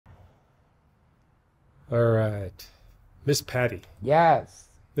All right. Miss Patty. Yes.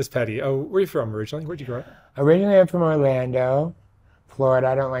 Miss Patty. Oh, where are you from originally? Where'd you grow up? Originally, I'm from Orlando, Florida.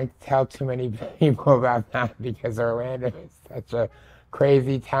 I don't like to tell too many people about that because Orlando is such a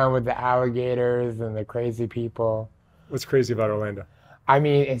crazy town with the alligators and the crazy people. What's crazy about Orlando? I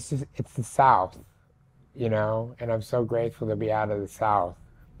mean, it's the South, and I'm so grateful to be out of the South.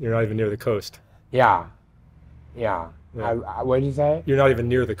 You're not even near the coast. Yeah, yeah. Yeah. What did you say? You're not even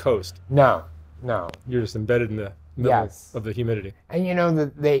near the coast. No, no. You're just embedded in the middle Yes. of the humidity.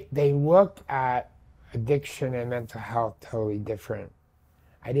 And they look at addiction and mental health totally different.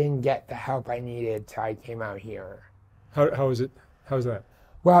 I didn't get the help I needed till I came out here. How is it? How's that?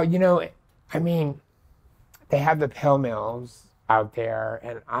 Well, I mean, they have the pill mills out there,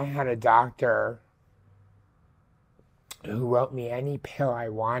 and I had a doctor who wrote me any pill I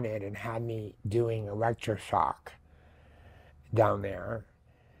wanted and had me doing electroshock down there.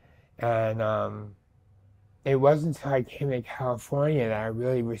 And it wasn't until I came to California that I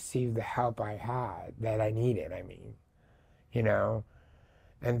really received the help I had that I needed, I mean, you know?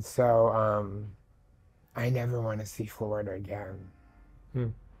 And so I never want to see Florida again. Hmm.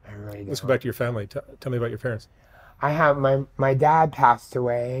 I really Let's go don't. back to your family. Tell me about your parents. I have my dad passed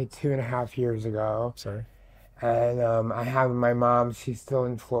away 2.5 years ago, Sorry. and I have my mom. She's still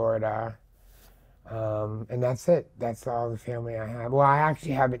in Florida, and that's it. That's all the family I have. Well, I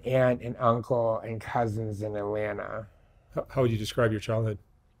actually have an aunt and uncle and cousins in Atlanta. How would you describe your childhood?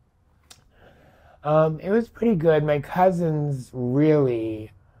 It was pretty good. My cousins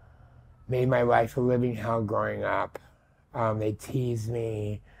really made my life a living hell growing up. They teased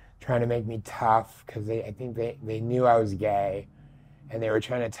me, trying to make me tough because I think they knew I was gay, and they were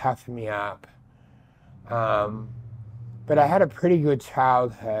trying to toughen me up. Um, but I had a pretty good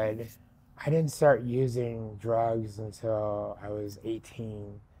childhood. I didn't start using drugs until I was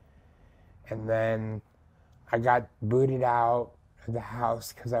 18, and then I got booted out of the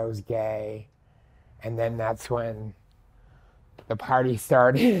house because I was gay, and then that's when the party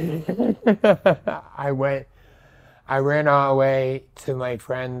started. I went I ran all the way to my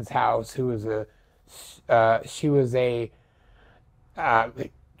friend's house, who was she was uh,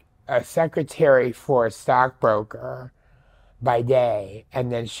 a secretary for a stockbroker by day,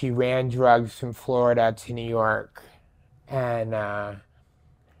 and then she ran drugs from Florida to New York, and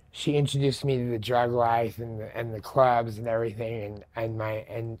she introduced me to the drug life and the clubs and everything,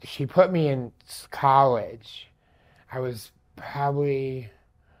 and she put me in college. I was probably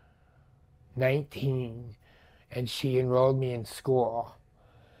 19 and she enrolled me in school.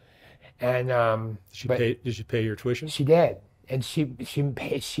 And but Did she pay your tuition? she did, and she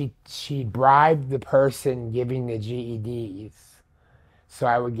bribed the person giving the GEDs, so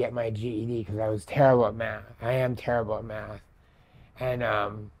I would get my GED because I was terrible at math. I am terrible at math,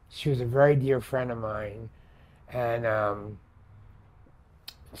 and she was a very dear friend of mine, and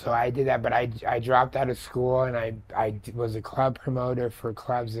so I did that. But I dropped out of school, and I was a club promoter for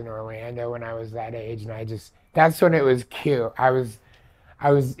clubs in Orlando when I was that age, and that's when it was cute.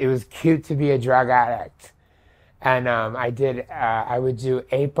 It was cute to be a drug addict. And I would do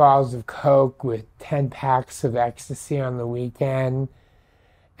 8 balls of Coke with 10 packs of ecstasy on the weekend.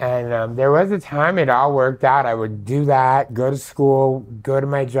 And there was a time it all worked out. I would do that, go to school, go to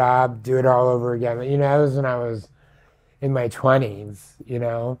my job, do it all over again. It was when I was in my 20s,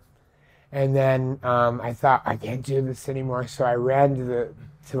 And then I thought, I can't do this anymore. So I ran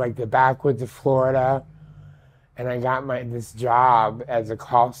to like the backwoods of Florida, and I got this job as a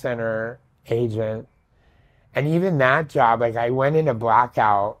call center agent. And even that job, like I went in a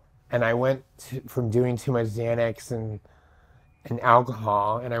blackout, and I went from doing too much Xanax and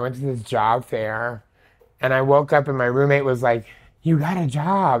alcohol, and I went to this job fair, and I woke up and my roommate was like, "You got a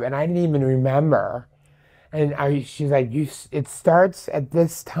job," and I didn't even remember. And she's like, it starts at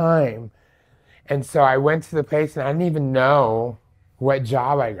this time. And so I went to the place, and I didn't even know what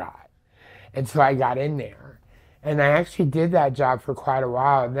job I got. And so I got in there. And I actually did that job for quite a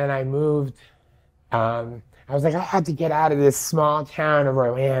while. And then I moved. I was like, I have to get out of this small town of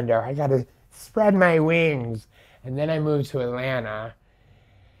Orlando. I got to spread my wings. And then I moved to Atlanta.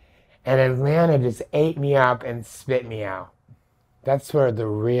 And Atlanta just ate me up and spit me out. That's where the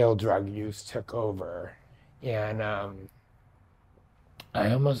real drug use took over. And I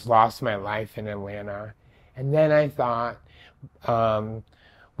almost lost my life in Atlanta. And then I thought,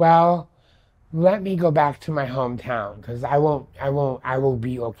 well, let me go back to my hometown because I will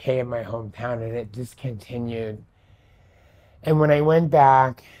be okay in my hometown. And it just continued. And when I went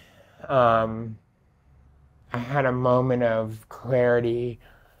back, I had a moment of clarity,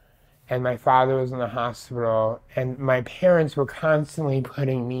 and my father was in the hospital, and my parents were constantly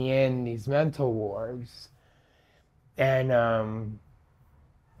putting me in these mental wards, and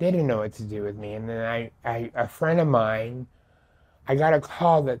they didn't know what to do with me. And then a friend of mine, I got a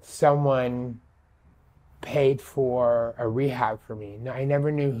call that someone paid for a rehab for me. No, I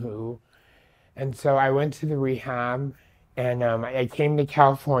never knew who. And so I went to the rehab, and I came to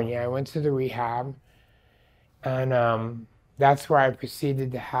California. I went to the rehab, and that's where I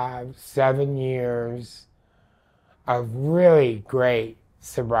proceeded to have 7 years of really great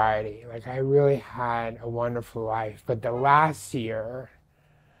sobriety. Like, I really had a wonderful life. But the last year,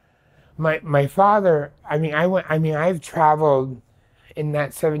 my father, I've traveled in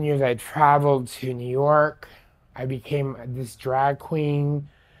that 7 years. I traveled to New York. I became this drag queen.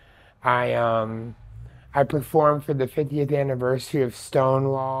 I performed for the 50th anniversary of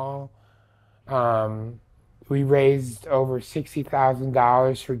Stonewall. We raised over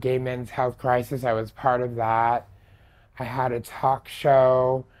 $60,000 for Gay Men's Health Crisis. I was part of that. I had a talk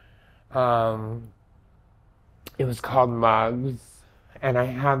show. It was called Mugs, and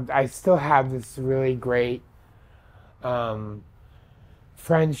I still have this really great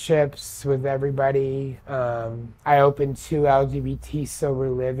friendships with everybody. I opened 2 LGBT sober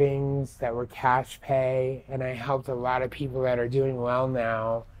livings that were cash pay, and I helped a lot of people that are doing well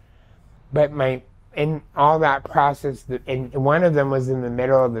now. But in all that process, and one of them was in the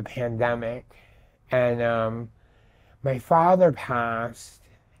middle of the pandemic, and my father passed,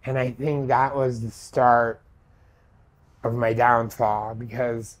 and I think that was the start of my downfall,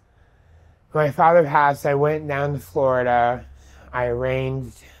 because when my father passed, I went down to Florida. I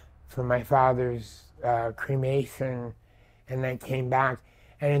arranged for my father's cremation, and I came back.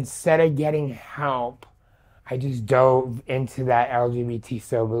 And instead of getting help, I just dove into that LGBT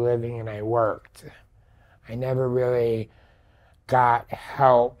sober living, and I worked. I never really got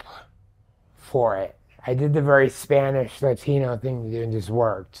help for it. I did the very Spanish Latino thing to do and just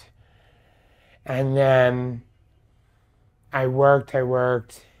worked. And then I worked,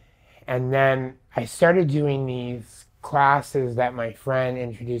 and then I started doing these classes that my friend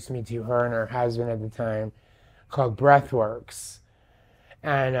introduced me to, her and her husband at the time, called Breathworks.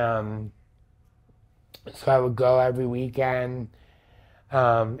 And so I would go every weekend,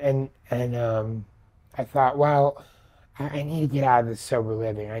 and I thought, well, I need to get out of this sober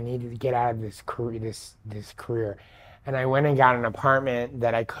living. I need to get out of this career. And I went and got an apartment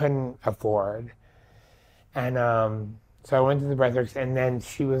that I couldn't afford. And so I went to the Breathworks, and then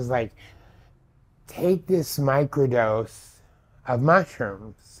she was like, take this microdose of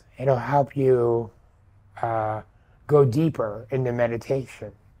mushrooms. It'll help you go deeper into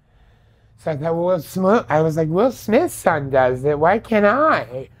meditation. So I thought, well, I was like, Will Smith's son does it. Why can't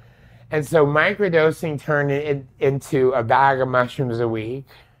I? And so microdosing turned it into a bag of mushrooms a week.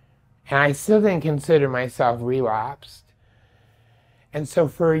 And I still didn't consider myself relapsed. And so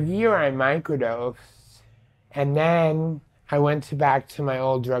for a year I microdosed. And then I went back to my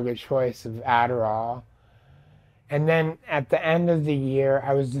old drug of choice of Adderall. And then at the end of the year,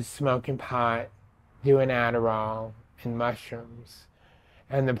 I was just smoking pot, doing Adderall and mushrooms.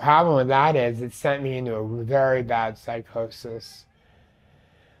 And the problem with that is it sent me into a very bad psychosis.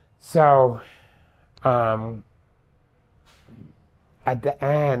 So at the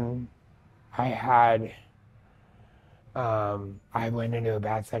end, I went into a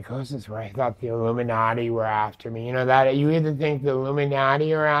bad psychosis where I thought the Illuminati were after me. You know, that you either think the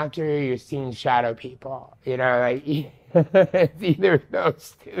Illuminati are after you, or you're seeing shadow people. You know, like it's either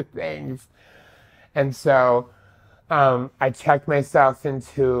those two things. And so I checked myself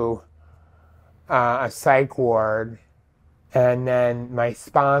into a psych ward, and then my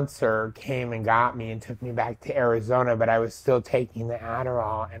sponsor came and got me and took me back to Arizona, but I was still taking the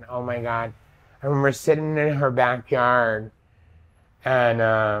Adderall, and oh my God, I remember sitting in her backyard, and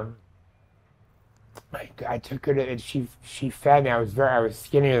I took her to, and she fed me. I was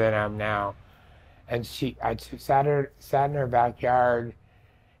skinnier than I am now, and sat in her backyard,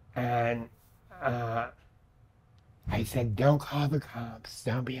 and I said, "Don't call the cops.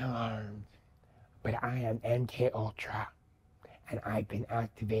 Don't be alarmed, but I am MK Ultra, and I've been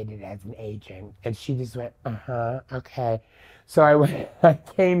activated as an agent." And she just went, okay. So I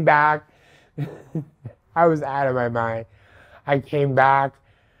came back. I was out of my mind. I came back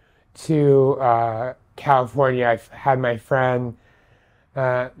to California. I had my friend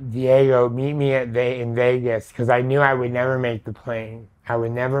Diego meet me in Vegas, because I knew I would never make the plane. I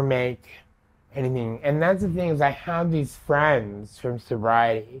would never make anything. And that's the thing, is I have these friends from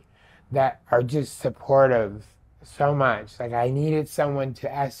sobriety that are just supportive so much. Like, I needed someone to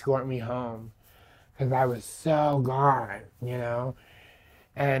escort me home because I was so gone, you know?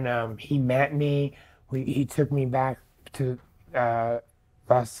 and he met me. He took me back to uh,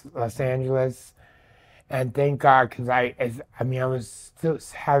 Los Angeles, and thank God, because I mean, I was still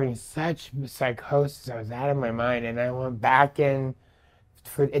having such psychosis. I was out of my mind, and I went back in.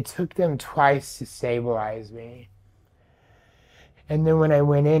 It took them twice to stabilize me. And then when I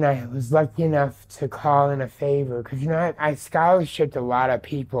went in, I was lucky enough to call in a favor because, you know, I scholarshiped a lot of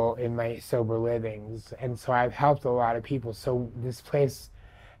people in my sober livings. And so I've helped a lot of people. So this place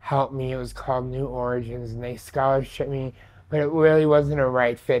helped me. It was called New Origins, and they scholarshiped me, but it really wasn't a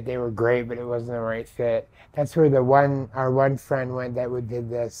right fit. They were great, but it wasn't a right fit. That's where our one friend went that did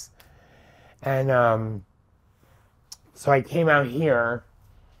this. And so I came out here,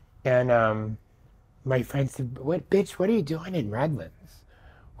 and my friend said, "What, bitch, what are you doing in Redlands?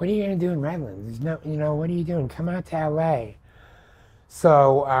 What are you going to do in Redlands? There's no, you know, what are you doing? Come out to LA."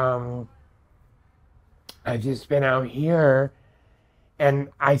 So I've just been out here, and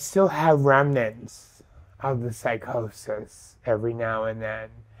I still have remnants of the psychosis every now and then.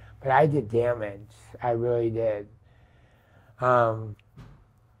 But I did damage. I really did.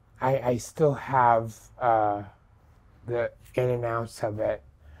 I still have the in and outs of it.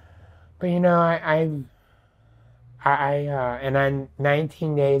 But you know, and then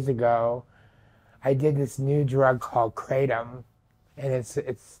 19 days ago, I did this new drug called kratom, and it's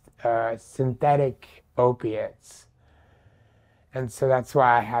synthetic opiates, and so that's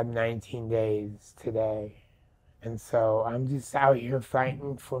why I have 19 days today, and so I'm just out here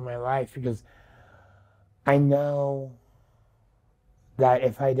fighting for my life because I know that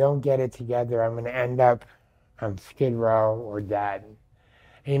if I don't get it together, I'm going to end up on Skid Row or dead.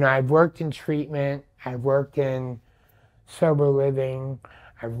 You know, I've worked in treatment, I've worked in sober living,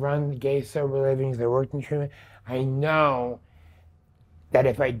 I've run gay sober livings, I worked in treatment. I know that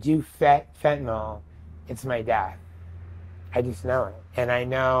if I do fentanyl, it's my death. I just know it. And I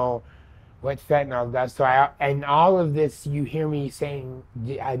know what fentanyl does. So and all of this, you hear me saying,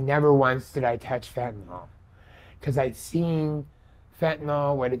 I never once did I touch fentanyl. Because I've seen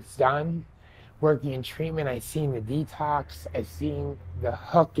fentanyl, what it's done. Working in treatment, I've seen the detox, I've seen the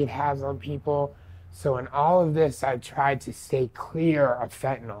hook it has on people. So in all of this, I've tried to stay clear of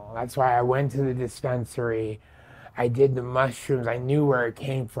fentanyl. That's why I went to the dispensary. I did the mushrooms. I knew where it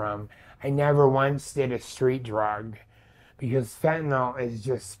came from. I never once did a street drug because fentanyl is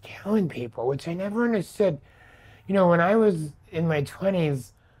just killing people, which I never understood. You know, when I was in my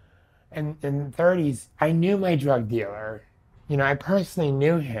 20s and 30s, I knew my drug dealer. You know, I personally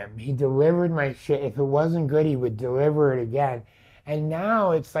knew him. He delivered my shit. If it wasn't good, he would deliver it again. And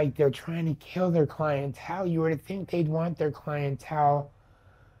now it's like they're trying to kill their clientele. You were to think they'd want their clientele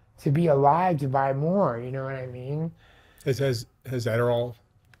to be alive to buy more. You know what I mean? Has Adderall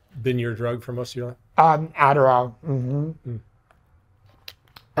been your drug for most of your life? Adderall. Mm-hmm. Mm.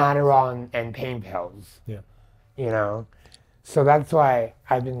 Adderall and pain pills. Yeah. You know? So that's why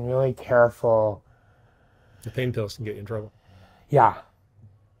I've been really careful. The pain pills can get you in trouble. Yeah.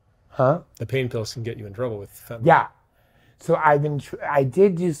 Huh? The pain pills can get you in trouble with fentanyl. Yeah. So I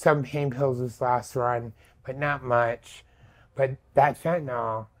did do some pain pills this last run, but not much. But that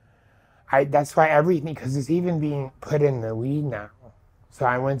fentanyl, that's why everything, because it's even being put in the weed now. So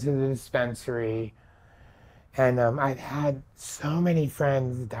I went to the dispensary, and I've had so many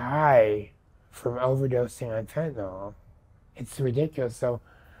friends die from overdosing on fentanyl. It's ridiculous. So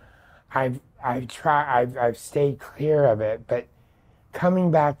I've stayed clear of it, but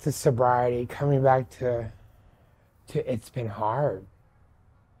coming back to sobriety, coming back to it's been hard.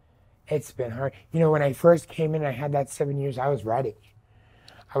 It's been hard. You know, when I first came in, I had that 7 years, I was ready.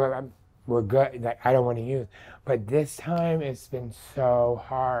 We're good. Like, I don't want to use. But this time, it's been so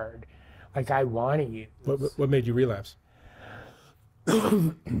hard. Like, I want to use. What made you relapse? It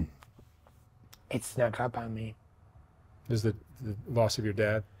snuck up on me. Is the loss of your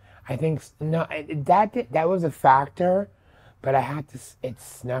dad? I think, no, that was a factor, but it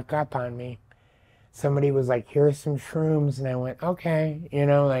snuck up on me. Somebody was like, here's some shrooms, and I went, okay, you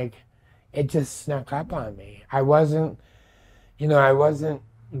know, like, it just snuck up on me. I wasn't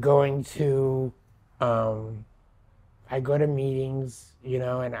going to, I go to meetings, you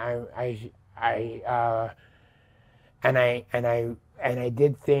know, and I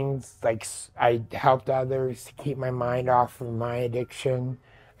did things like I helped others to keep my mind off of my addiction.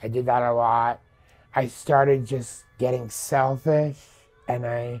 I did that a lot. I started just getting selfish, and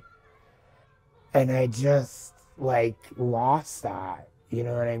I just like lost that. You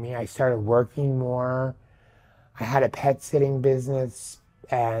know what I mean? I started working more. I had a pet sitting business,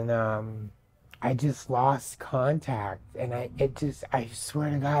 and I just lost contact. And I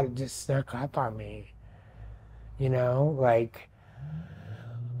swear to God, it just snuck up on me. You know, like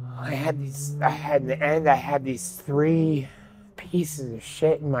in the end, I had these 3 pieces of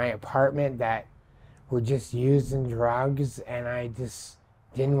shit in my apartment that were just using drugs, and I just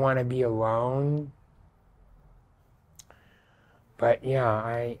didn't want to be alone. But yeah,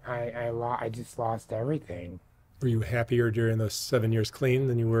 I just lost everything. Were you happier during those 7 years clean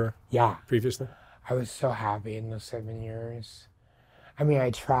than you were Yeah, previously? I was so happy in those 7 years. I mean,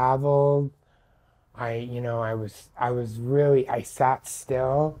 I traveled. I sat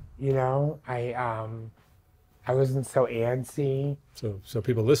still. I wasn't so antsy. So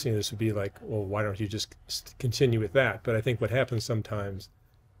people listening to this would be like, well, why don't you just continue with that? But I think what happens sometimes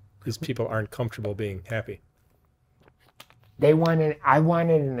is people aren't comfortable being happy. I wanted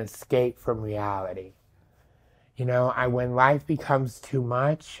an escape from reality. When life becomes too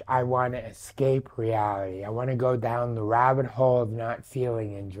much, I want to escape reality. I want to go down the rabbit hole of not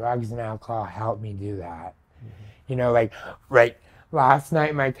feeling, and drugs and alcohol help me do that. Right last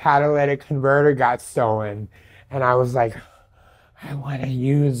night, my catalytic converter got stolen, and I was like, I want to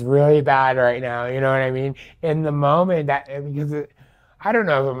use really bad right now. You know what I mean? In the moment, I don't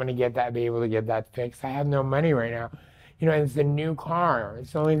know if I'm going to be able to get that fixed. I have no money right now. It's a new car.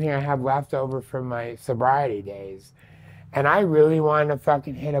 It's the only thing I have left over from my sobriety days. And I really wanted to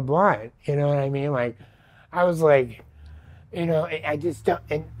fucking hit a blunt. You know what I mean? Like, I was like, I just don't,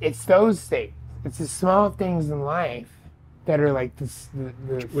 and it's those things. It's the small things in life that are like this.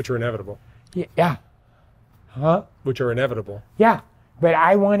 Which are inevitable. Yeah. Huh? Which are inevitable. Yeah. But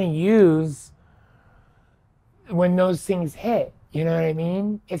I want to use when those things hit. You know what I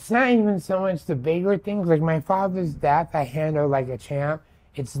mean? It's not even so much the bigger things. Like my father's death, I handled like a champ.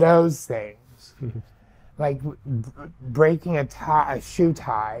 It's those things. Like breaking a shoe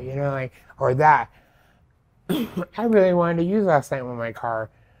tie, or that. I really wanted to use last night with my car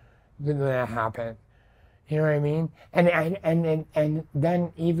when that happened. You know what I mean? And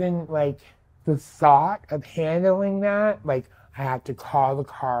then even like the thought of handling that, like I have to call the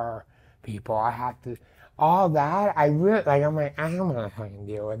car people. I have to... all that, I'm like, I don't want to fucking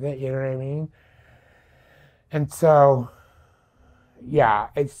deal with it, you know what I mean? And so, yeah,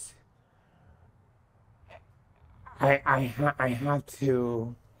 I have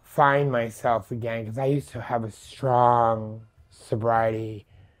to find myself again, because I used to have a strong sobriety,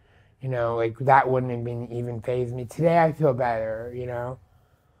 like that wouldn't have been even faze me. Today I feel better,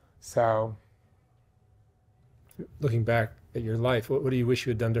 so. Looking back at your life, what do you wish you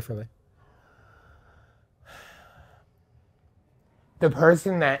had done differently? The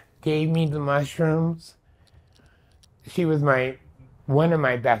person that gave me the mushrooms, she was one of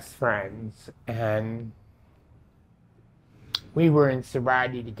my best friends, and we were in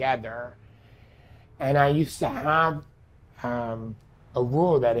sobriety together. And I used to have a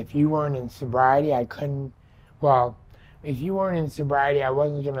rule that if you weren't in sobriety, if you weren't in sobriety, I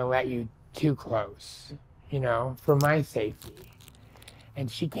wasn't going to let you too close, for my safety.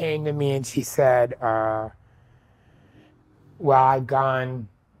 And she came to me and she said, well, I've gone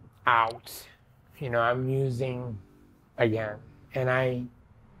out, I'm using again. And I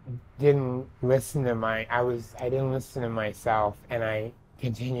didn't listen to myself, and I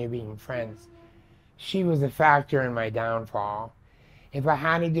continued being friends. She was a factor in my downfall. If I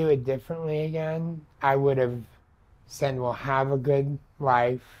had to do it differently again, I would have said, well, have a good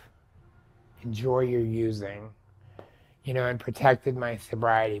life, enjoy your using, and protected my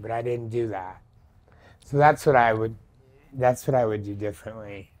sobriety, but I didn't do that. So that's what I would do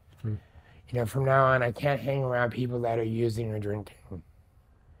differently. From now on, I can't hang around people that are using or drinking.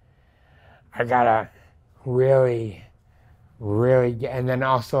 I gotta really, really get, and then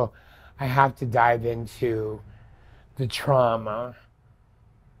also I have to dive into the trauma,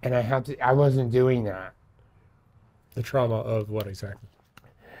 and I wasn't doing that. The trauma of what exactly?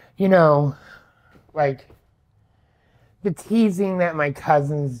 Like the teasing that my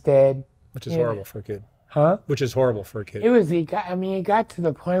cousins did. Which is horrible for a kid. Huh? Which is horrible for a kid. It got to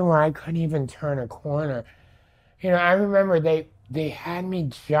the point where I couldn't even turn a corner. I remember they had me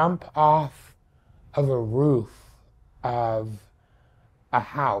jump off of a roof of a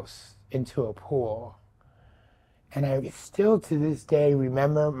house into a pool. And I still to this day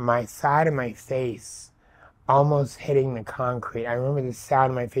remember my side of my face almost hitting the concrete. I remember the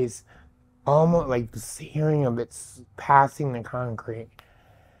sound of my face almost like the hearing of it passing the concrete.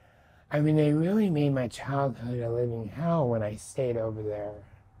 I mean, they really made my childhood a living hell when I stayed over there.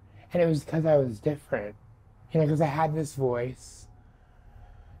 And it was because I was different. Because I had this voice.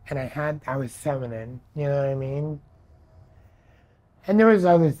 And I was feminine, you know what I mean? And there was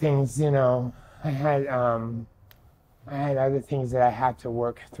other things, I had other things that I had to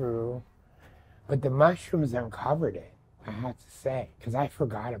work through. But the mushrooms uncovered it. I have to say, because I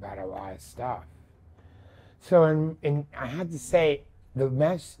forgot about a lot of stuff. So, and I have to say, the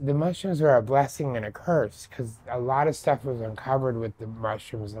mushrooms were a blessing and a curse, because a lot of stuff was uncovered with the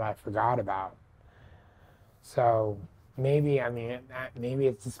mushrooms that I forgot about. So maybe, I mean, maybe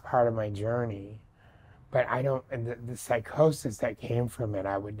it's just part of my journey. But I don't, and the psychosis that came from it,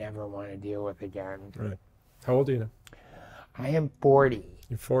 I would never want to deal with again. Right. How old are you now? I am 40.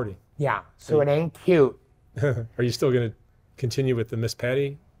 You're 40. Yeah, so it ain't cute. Are you still going to continue with the Miss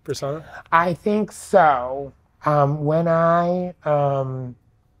Patty persona? I think so. When I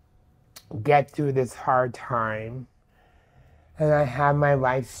get through this hard time and I have my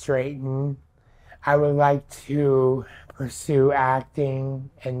life straightened, I would like to pursue acting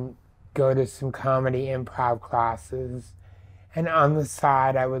and go to some comedy improv classes. And on the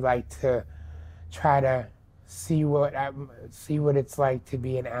side, I would like to try to see what it's like to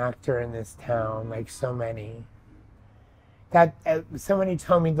be an actor in this town, like so many. That somebody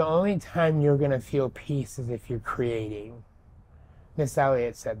told me the only time you're gonna feel peace is if you're creating. Miss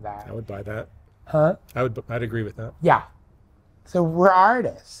Elliott said that. I would buy that. Huh? I'd agree with that. Yeah. So we're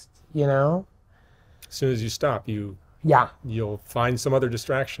artists, you know? As soon as you stop, Yeah. you'll find some other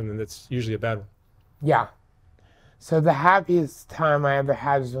distraction, and it's usually a bad one. Yeah. So the happiest time I ever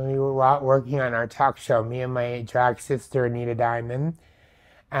had was when we were working on our talk show, me and my drag sister, Anita Diamond.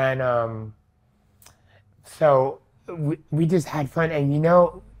 And so we just had fun. And you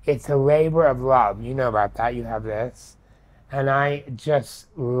know, it's a labor of love. You know about that. You have this. And I just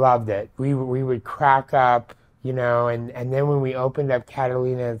loved it. We would crack up, you know, and then when we opened up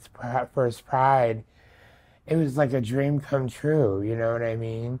Catalina's first Pride, it was like a dream come true, you know what I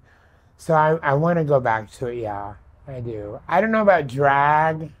mean? So I want to go back to it, yeah, I do. I don't know about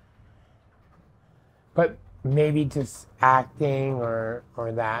drag, but maybe just acting or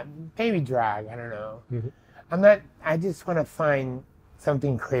that. Maybe drag, I don't know. Mm-hmm. I just want to find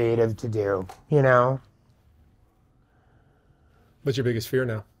something creative to do, you know? What's your biggest fear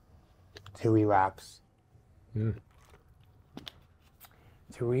now? To relapse. Mm.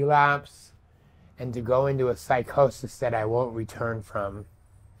 To relapse and to go into a psychosis that I won't return from.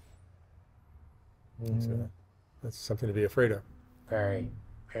 That's something to be afraid of. Very,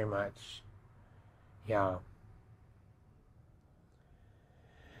 very much. Yeah.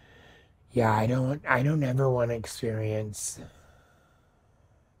 Yeah, I don't ever want to experience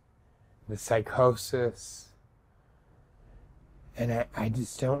the psychosis. And I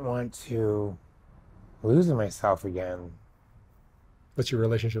just don't want to lose myself again. What's your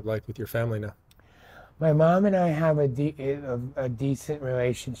relationship like with your family now? My mom and I have a decent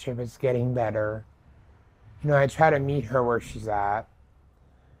relationship. It's getting better. You know, I try to meet her where she's at.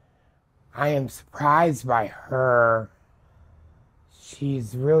 I am surprised by her.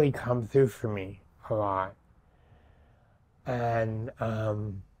 She's really come through for me a lot. And,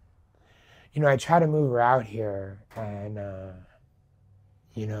 you know, I try to move her out here, and,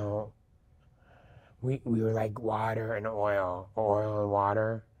 you know, we were like water and oil and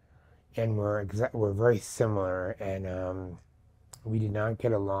water, and we're very similar, and we did not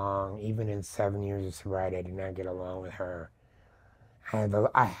get along. Even in 7 years of sobriety, I did not get along with her.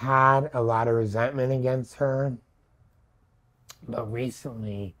 I had a lot of resentment against her, but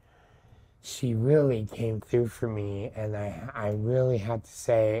recently she really came through for me, and I really had to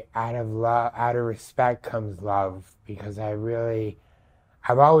say, out of love, out of respect comes love, because I've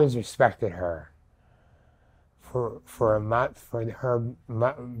always respected her for her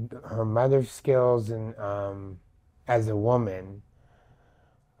mother skills and as a woman,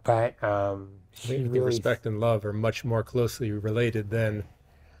 but she really, respect and love are much more closely related than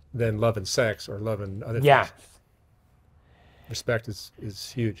love and sex or love and other yeah, things. Respect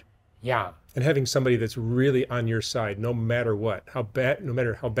is huge. Yeah. And having somebody that's really on your side, no matter what, no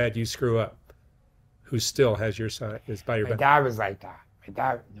matter how bad you screw up, who still has your side, is by your back. My dad was like that. My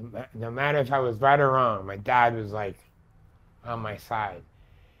dad, no matter if I was right or wrong, my dad was like on my side.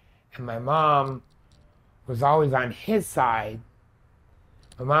 And my mom was always on his side.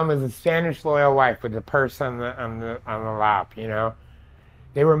 My mom was a Spanish loyal wife with a purse on the lap, you know.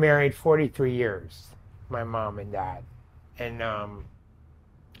 They were married 43 years, my mom and dad. And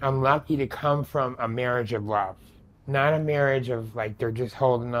I'm lucky to come from a marriage of love, not a marriage of like they're just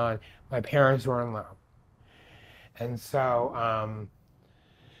holding on. My parents were in love. And so,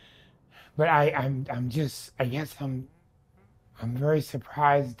 but I'm just, I guess I'm very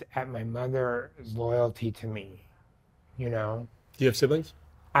surprised at my mother's loyalty to me, you know. Do you have siblings?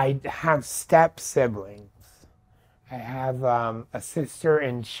 I have step siblings. I have a sister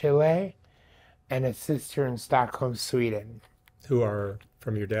in Chile and a sister in Stockholm, Sweden. Who are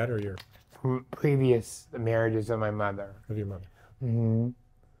from your dad or your? previous marriages of my mother. Of your mother. Hmm.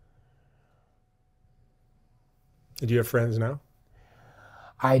 Do you have friends now?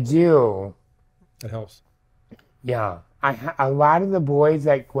 I do. That helps. Yeah. A lot of the boys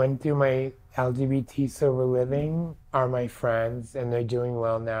that went through my LGBT sober living are my friends, and they're doing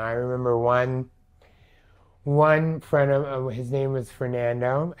well now. I remember one friend of his name was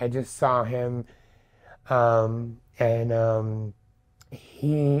Fernando. I just saw him, and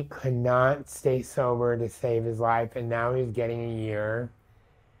he could not stay sober to save his life, and now he's getting a year.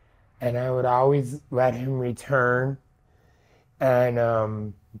 And I would always let him return, and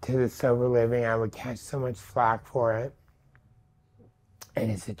to the sober living. I would catch so much flack for it. And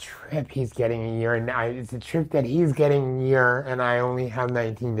it's a trip he's getting a year, and it's a trip that he's getting a year, and I only have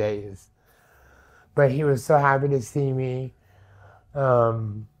 19 days. But he was so happy to see me.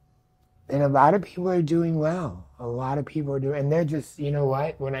 And a lot of people are doing well. A lot of people are doing, and they're just, you know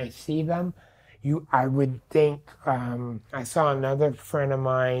what? When I see them, I would think, I saw another friend of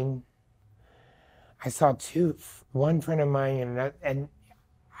mine. I saw one friend of mine, and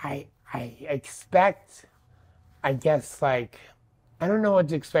I expect, I guess, like, I don't know what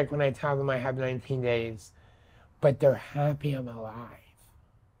to expect when I tell them I have 19 days, but they're happy I'm alive.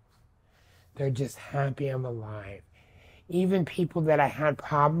 They're just happy I'm alive. Even people that I had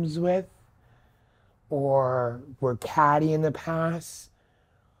problems with or were catty in the past,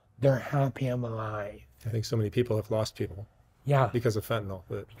 they're happy I'm alive. I think so many people have lost people. Yeah. Because of fentanyl.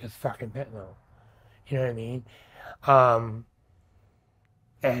 Because fucking fentanyl. You know what I mean?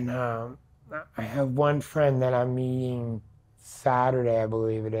 I have one friend that I'm meeting Saturday, I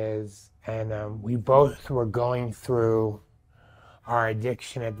believe it is, and we both were going through our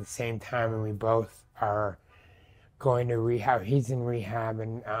addiction at the same time, and we both are going to rehab. He's in rehab,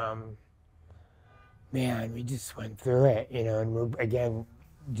 and man, we just went through it, and we're, again,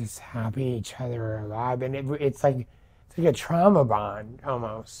 just happy each other are alive, and it's like a trauma bond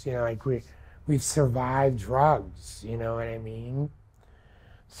almost, like we've survived drugs, you know what I mean?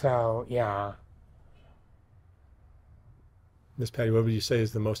 So, yeah. Miss Patty, what would you say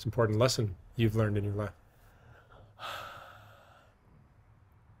is the most important lesson you've learned in your life?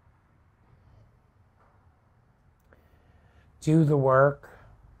 Do the work,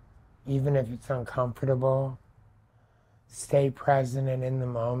 even if it's uncomfortable. Stay present and in the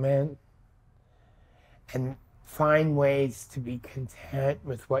moment. And find ways to be content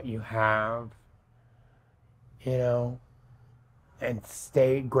with what you have, and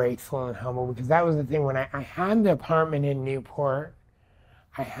stay grateful and humble, because that was the thing when I had the apartment in Newport,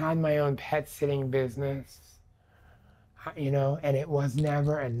 I had my own pet sitting business, and it was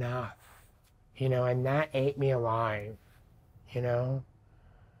never enough, and that ate me alive,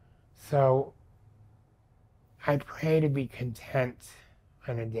 So I pray to be content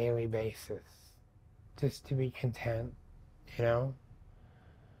on a daily basis, just to be content,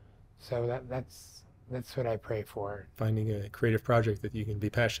 So that's what I pray for. Finding a creative project that you can be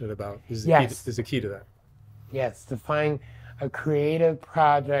passionate about is the key to that. Yes, to find a creative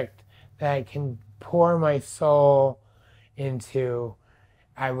project that I can pour my soul into.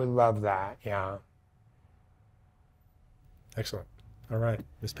 I would love that, yeah. Excellent. All right.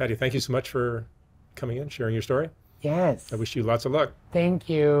 Miss Patty, thank you so much for coming in, sharing your story. Yes. I wish you lots of luck. Thank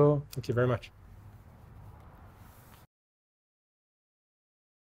you. Thank you very much.